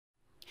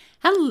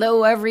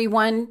Hello,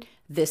 everyone.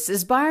 This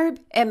is Barb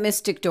at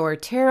Mystic Door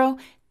Tarot.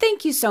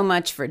 Thank you so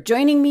much for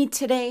joining me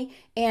today.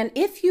 And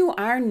if you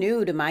are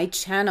new to my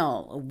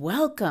channel,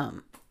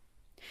 welcome.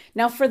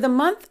 Now, for the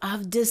month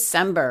of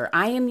December,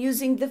 I am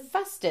using the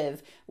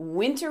festive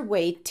Winter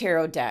Waite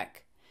Tarot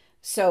deck.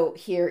 So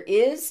here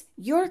is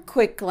your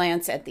quick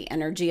glance at the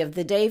energy of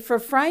the day for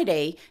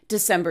Friday,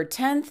 December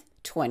 10th,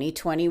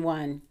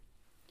 2021.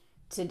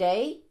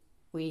 Today,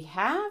 we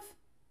have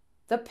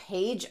the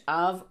Page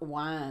of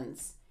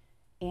Wands.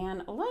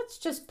 And let's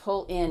just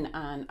pull in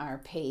on our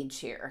page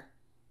here.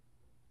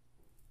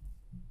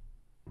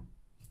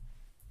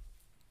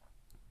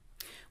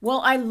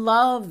 Well, I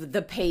love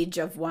the Page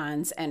of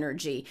Wands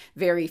energy.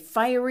 Very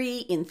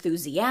fiery,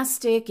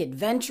 enthusiastic,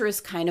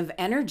 adventurous kind of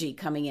energy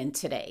coming in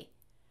today.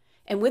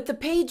 And with the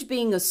page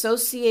being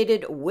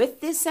associated with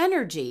this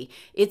energy,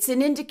 it's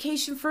an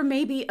indication for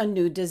maybe a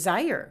new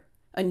desire,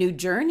 a new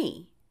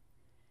journey.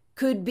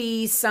 Could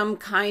be some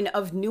kind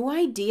of new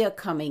idea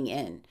coming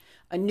in.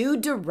 A new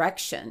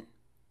direction.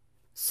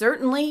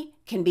 Certainly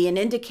can be an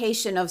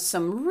indication of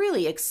some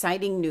really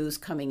exciting news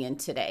coming in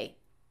today.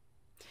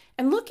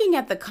 And looking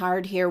at the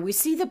card here, we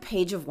see the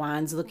Page of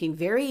Wands looking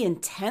very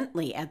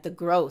intently at the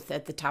growth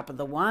at the top of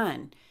the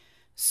wand.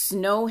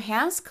 Snow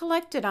has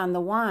collected on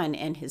the wand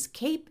and his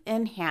cape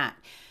and hat.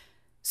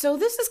 So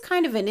this is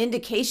kind of an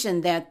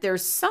indication that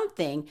there's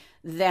something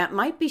that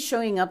might be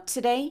showing up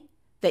today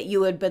that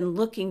you had been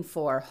looking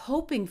for,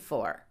 hoping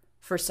for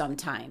some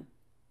time.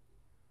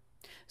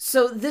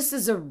 So this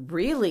is a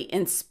really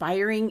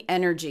inspiring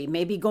energy,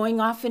 maybe going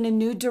off in a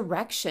new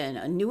direction,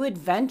 a new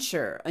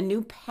adventure, a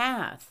new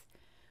path,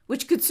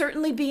 which could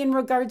certainly be in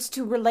regards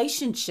to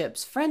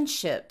relationships,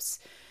 friendships,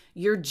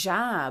 your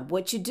job,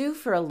 what you do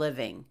for a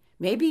living,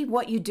 maybe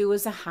what you do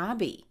as a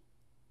hobby.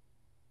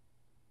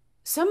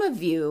 Some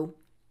of you,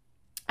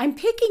 I'm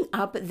picking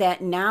up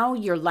that now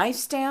your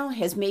lifestyle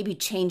has maybe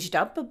changed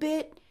up a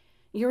bit.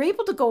 You're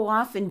able to go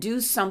off and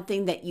do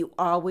something that you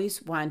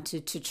always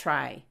wanted to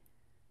try.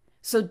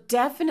 So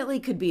definitely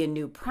could be a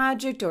new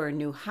project or a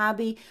new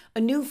hobby,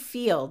 a new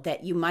field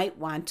that you might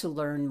want to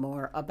learn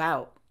more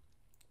about.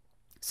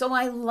 So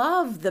I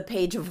love the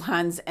Page of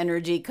Wands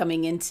energy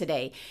coming in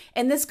today.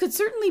 And this could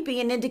certainly be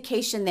an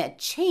indication that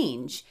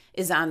change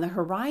is on the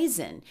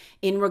horizon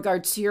in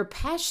regards to your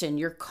passion,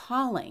 your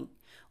calling,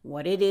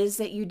 what it is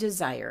that you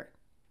desire.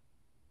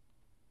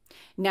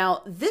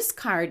 Now, this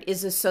card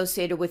is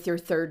associated with your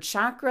third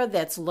chakra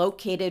that's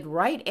located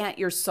right at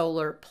your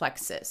solar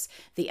plexus,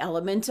 the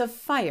element of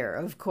fire,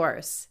 of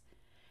course.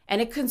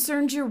 And it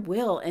concerns your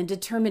will and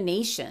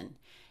determination.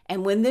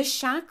 And when this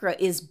chakra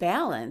is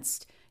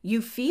balanced,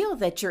 you feel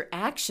that your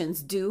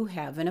actions do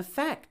have an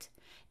effect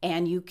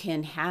and you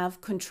can have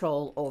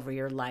control over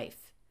your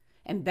life.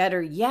 And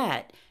better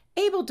yet,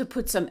 able to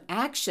put some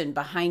action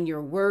behind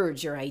your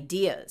words, your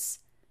ideas.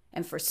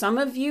 And for some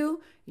of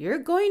you, you're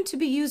going to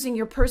be using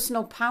your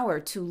personal power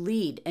to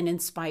lead and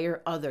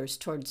inspire others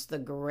towards the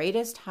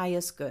greatest,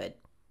 highest good.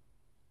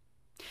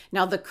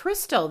 Now, the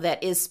crystal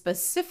that is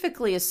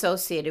specifically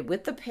associated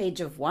with the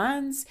Page of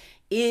Wands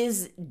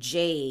is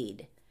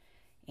Jade.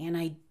 And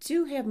I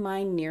do have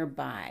mine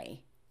nearby.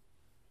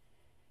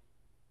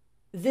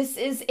 This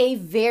is a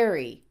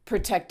very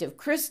protective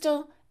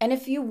crystal, and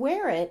if you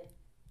wear it,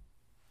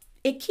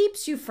 it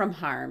keeps you from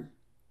harm.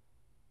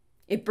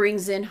 It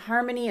brings in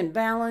harmony and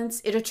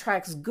balance. It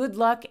attracts good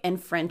luck and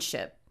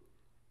friendship.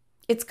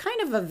 It's kind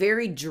of a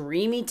very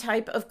dreamy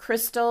type of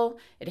crystal.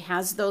 It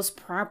has those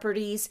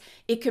properties.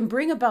 It can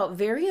bring about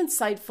very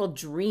insightful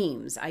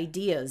dreams,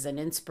 ideas, and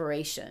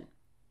inspiration.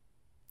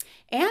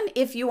 And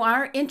if you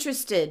are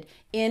interested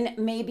in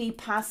maybe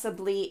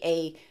possibly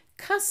a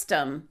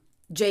custom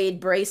jade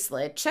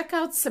bracelet, check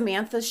out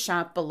Samantha's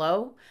shop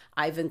below.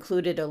 I've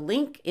included a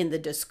link in the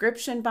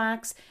description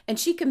box, and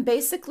she can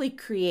basically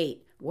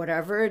create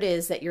whatever it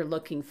is that you're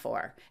looking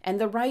for, and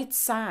the right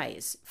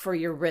size for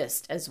your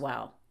wrist as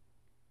well.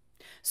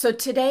 So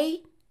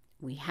today,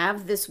 we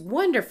have this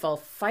wonderful,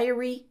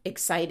 fiery,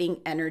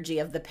 exciting energy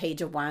of the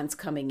Page of Wands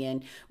coming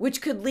in,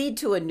 which could lead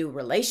to a new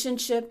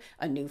relationship,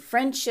 a new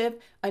friendship,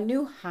 a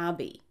new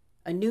hobby,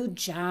 a new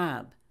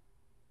job.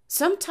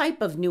 Some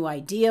type of new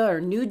idea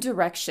or new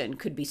direction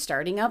could be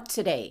starting up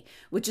today,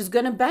 which is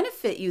going to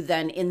benefit you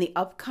then in the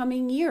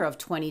upcoming year of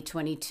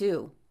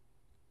 2022.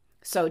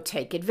 So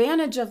take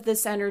advantage of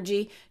this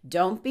energy.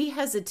 Don't be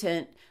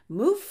hesitant.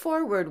 Move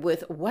forward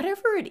with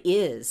whatever it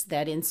is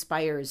that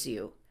inspires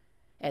you,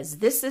 as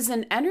this is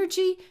an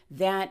energy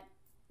that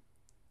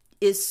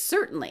is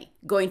certainly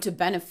going to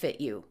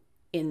benefit you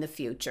in the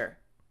future.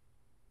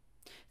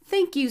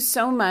 Thank you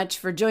so much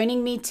for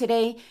joining me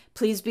today.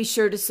 Please be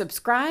sure to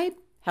subscribe,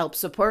 help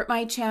support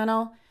my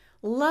channel.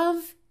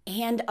 Love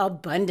and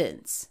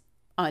abundance.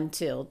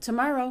 Until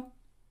tomorrow.